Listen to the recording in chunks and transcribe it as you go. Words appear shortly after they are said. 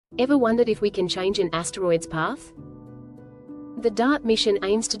Ever wondered if we can change an asteroid's path? The DART mission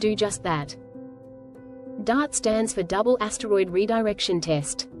aims to do just that. DART stands for Double Asteroid Redirection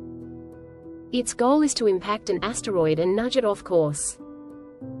Test. Its goal is to impact an asteroid and nudge it off course.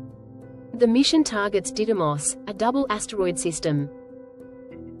 The mission targets Dimorphos, a double asteroid system.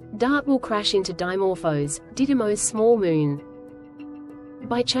 DART will crash into Dimorphos, Didymo's small moon.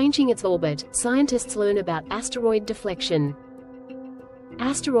 By changing its orbit, scientists learn about asteroid deflection.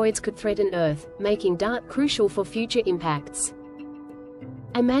 Asteroids could threaten Earth, making DART crucial for future impacts.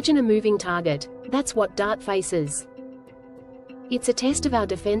 Imagine a moving target. That's what DART faces. It's a test of our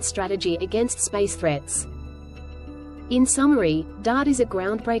defense strategy against space threats. In summary, DART is a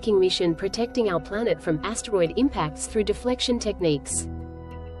groundbreaking mission protecting our planet from asteroid impacts through deflection techniques.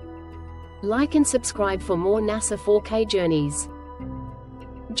 Like and subscribe for more NASA 4K journeys.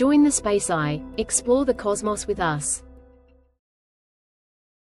 Join the Space Eye, explore the cosmos with us.